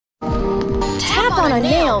Tap on a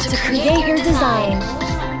nail to create your design.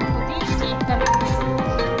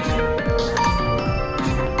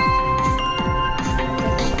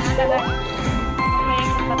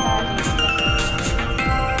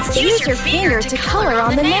 Use your finger to color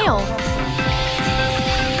on the nail.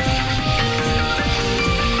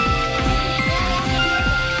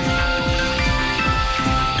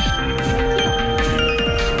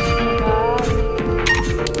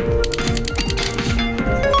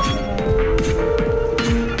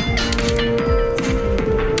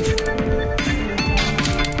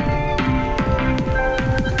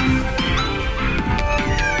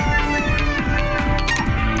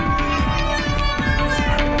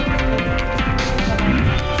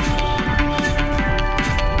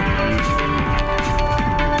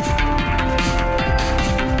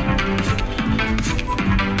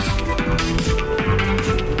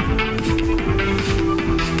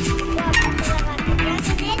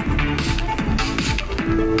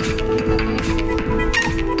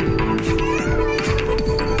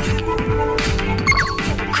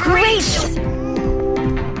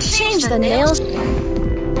 Change the nails.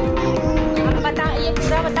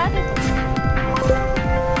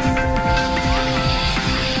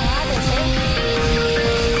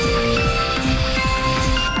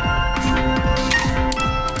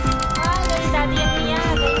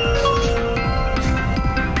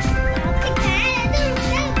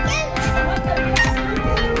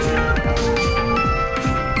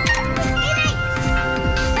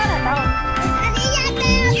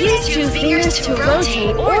 Use 2 fingers to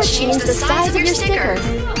rotate or change the size of your sticker.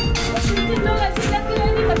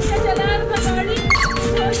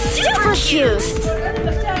 Super cute!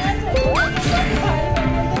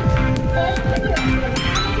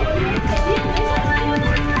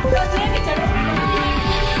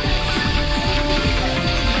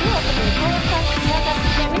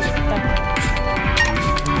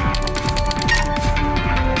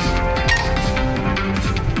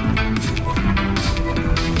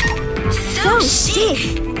 So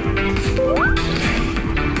chic!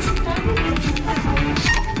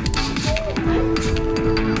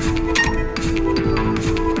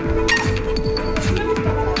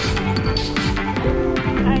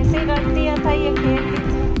 ऐसे रख दिया था ये खेल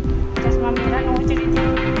चश्मा मेरा नोच रही थी।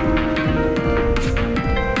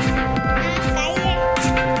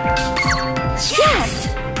 Yes!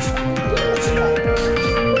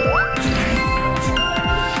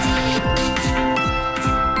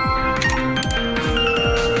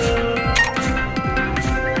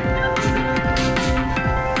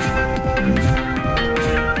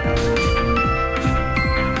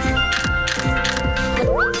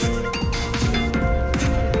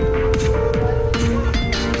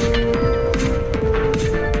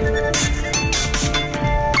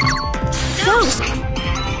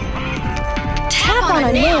 Tap on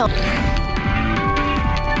a nail.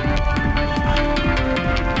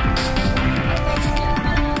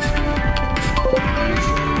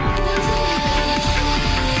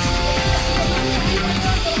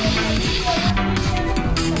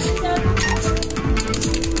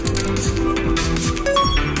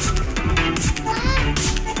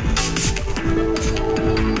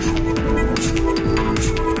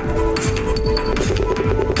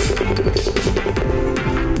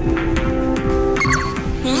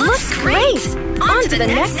 On to the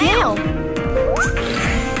next nail.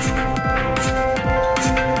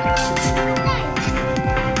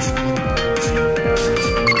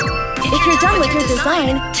 If you're done with your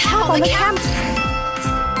design, tap on the camera.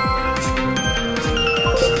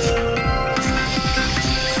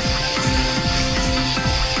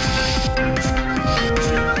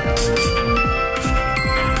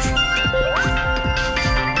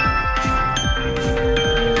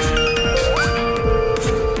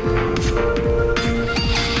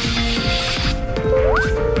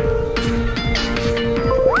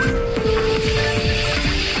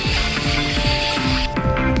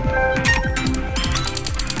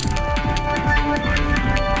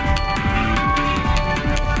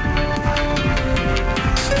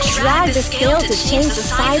 Drag the scale to change the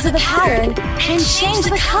size of the pattern and change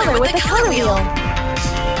the color with the color wheel.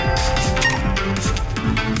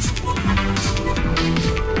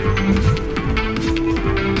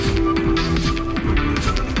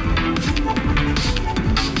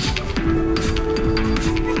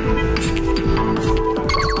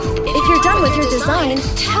 If you're done with your design,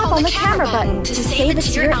 tap on the camera button to save it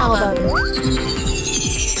to your album.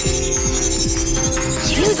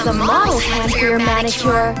 Use the model's hand for your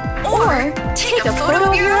manicure, or take a photo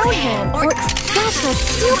of your own hand, or that's a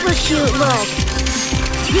super cute look!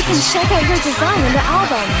 You can check out your design in the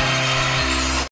album.